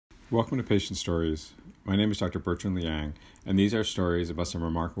Welcome to Patient Stories. My name is Dr. Bertrand Liang, and these are stories about some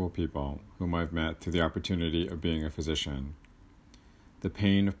remarkable people whom I've met through the opportunity of being a physician. The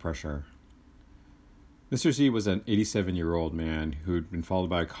pain of pressure. Mr. Z was an 87-year-old man who'd been followed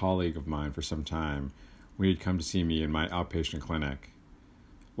by a colleague of mine for some time when he'd come to see me in my outpatient clinic.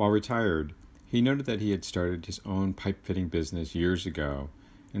 While retired, he noted that he had started his own pipe-fitting business years ago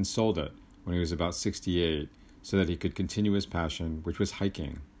and sold it when he was about 68 so that he could continue his passion, which was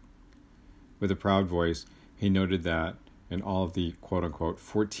hiking. With a proud voice, he noted that in all of the quote-unquote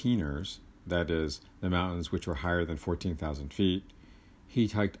 14ers, that is, the mountains which were higher than 14,000 feet,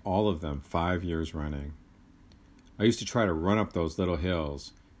 he'd hiked all of them 5 years running. I used to try to run up those little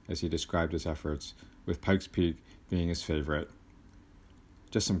hills, as he described his efforts, with Pikes Peak being his favorite.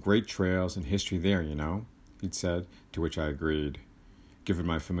 Just some great trails and history there, you know, he'd said, to which I agreed, given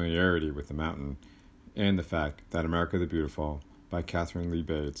my familiarity with the mountain and the fact that America the Beautiful by Katharine Lee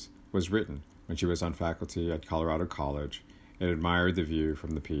Bates was written when she was on faculty at Colorado College and admired the view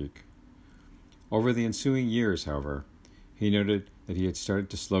from the peak. Over the ensuing years, however, he noted that he had started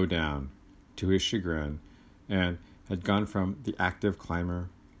to slow down, to his chagrin, and had gone from the active climber,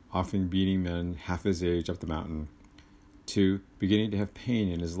 often beating men half his age up the mountain, to beginning to have pain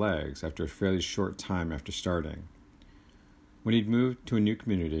in his legs after a fairly short time after starting. When he'd moved to a new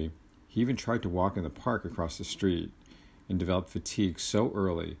community, he even tried to walk in the park across the street and developed fatigue so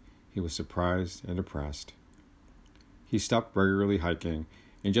early he was surprised and depressed. He stopped regularly hiking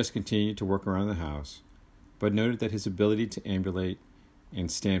and just continued to work around the house, but noted that his ability to ambulate and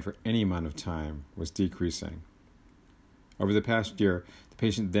stand for any amount of time was decreasing. Over the past year, the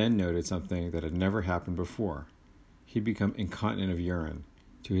patient then noted something that had never happened before. He'd become incontinent of urine,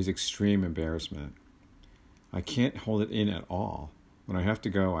 to his extreme embarrassment. "I can't hold it in at all. When I have to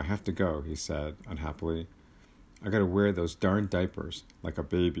go, he said, unhappily. I gotta wear those darn diapers like a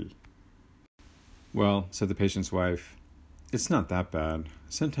baby." "Well," said the patient's wife, "it's not that bad.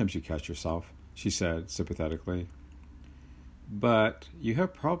 Sometimes you catch yourself," she said sympathetically. "But you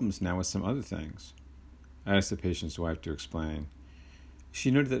have problems now with some other things." I asked the patient's wife to explain.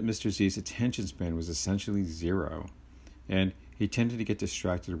 She noted that Mr. Z's attention span was essentially zero, and he tended to get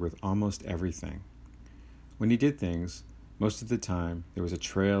distracted with almost everything. When he did things, most of the time there was a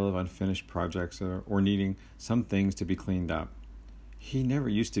trail of unfinished projects or needing some things to be cleaned up. He never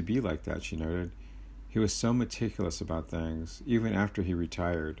used to be like that, she noted. He was so meticulous about things, even after he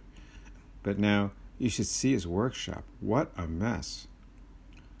retired. But now, you should see his workshop. What a mess.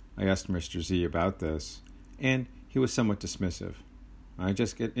 I asked Mr. Z about this, and he was somewhat dismissive. "I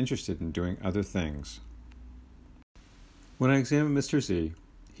just get interested in doing other things." When I examined Mr. Z,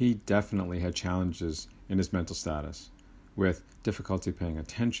 he definitely had challenges in his mental status, with difficulty paying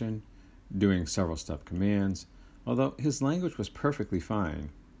attention, doing several step commands, although his language was perfectly fine.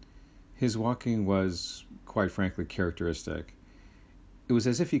 His walking was, quite frankly, characteristic. It was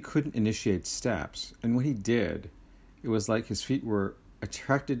as if he couldn't initiate steps, and when he did, it was like his feet were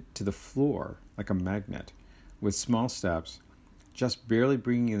attracted to the floor like a magnet, with small steps, just barely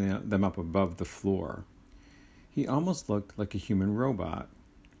bringing them up above the floor. He almost looked like a human robot,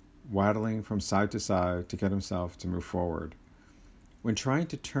 waddling from side to side to get himself to move forward. When trying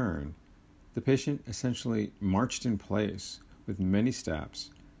to turn, the patient essentially marched in place with many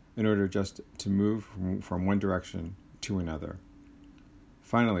steps in order just to move from one direction to another.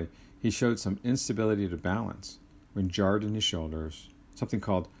 Finally, he showed some instability to balance when jarred in his shoulders, something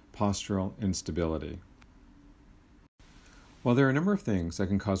called postural instability. While there are a number of things that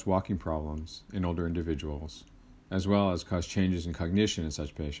can cause walking problems in older individuals, as well as cause changes in cognition in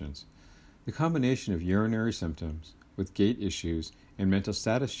such patients, the combination of urinary symptoms with gait issues and mental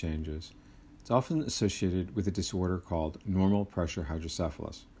status changes is often associated with a disorder called normal pressure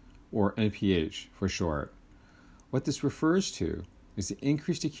hydrocephalus, or NPH for short. What this refers to is the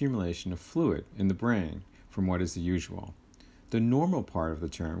increased accumulation of fluid in the brain from what is the usual. The normal part of the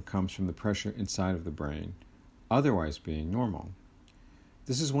term comes from the pressure inside of the brain, otherwise being normal.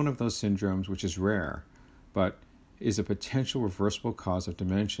 This is one of those syndromes which is rare, but is a potential reversible cause of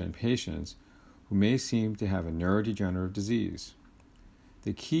dementia in patients who may seem to have a neurodegenerative disease.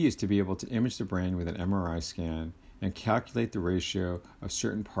 The key is to be able to image the brain with an MRI scan and calculate the ratio of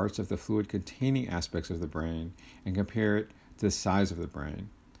certain parts of the fluid-containing aspects of the brain and compare it to the size of the brain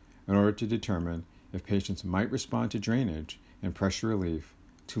in order to determine if patients might respond to drainage and pressure relief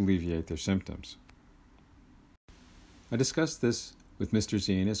to alleviate their symptoms. I discussed this with Mr.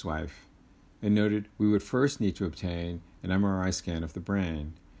 Z and his wife and noted we would first need to obtain an MRI scan of the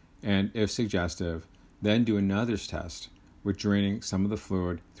brain and, if suggestive, then do another test with draining some of the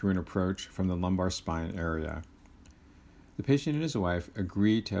fluid through an approach from the lumbar spine area. The patient and his wife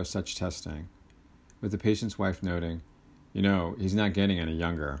agreed to have such testing, with the patient's wife noting, he's not getting any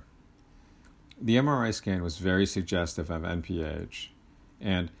younger. The MRI scan was very suggestive of NPH,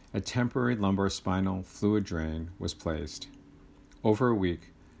 and a temporary lumbar spinal fluid drain was placed. Over a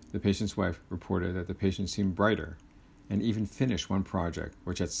week, the patient's wife reported that the patient seemed brighter and even finished one project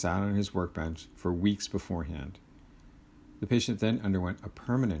which had sat on his workbench for weeks beforehand. The patient then underwent a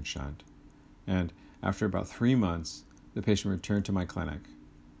permanent shunt, and after about 3 months, the patient returned to my clinic.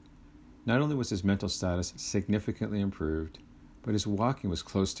 Not only was his mental status significantly improved, but his walking was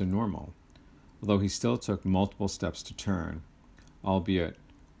close to normal, although he still took multiple steps to turn, albeit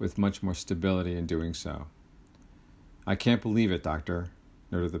with much more stability in doing so. "I can't believe it, doctor,"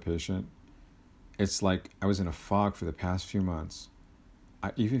 noted the patient. "It's like I was in a fog for the past few months.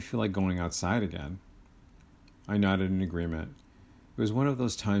 I even feel like going outside again." I nodded in agreement. It was one of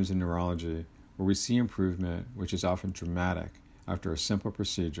those times in neurology where we see improvement which is often dramatic after a simple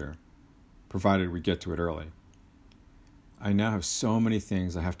procedure, provided we get to it early. "I now have so many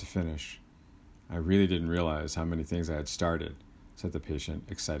things I have to finish. I really didn't realize how many things I had started," said the patient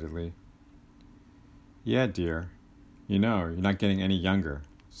excitedly. "Yeah, dear. You're not getting any younger,"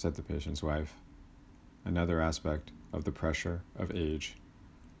 said the patient's wife. Another aspect of the pressure of age.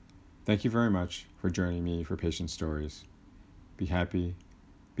 Thank you very much for joining me for Patient Stories. Be happy,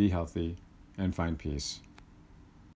 be healthy, and find peace.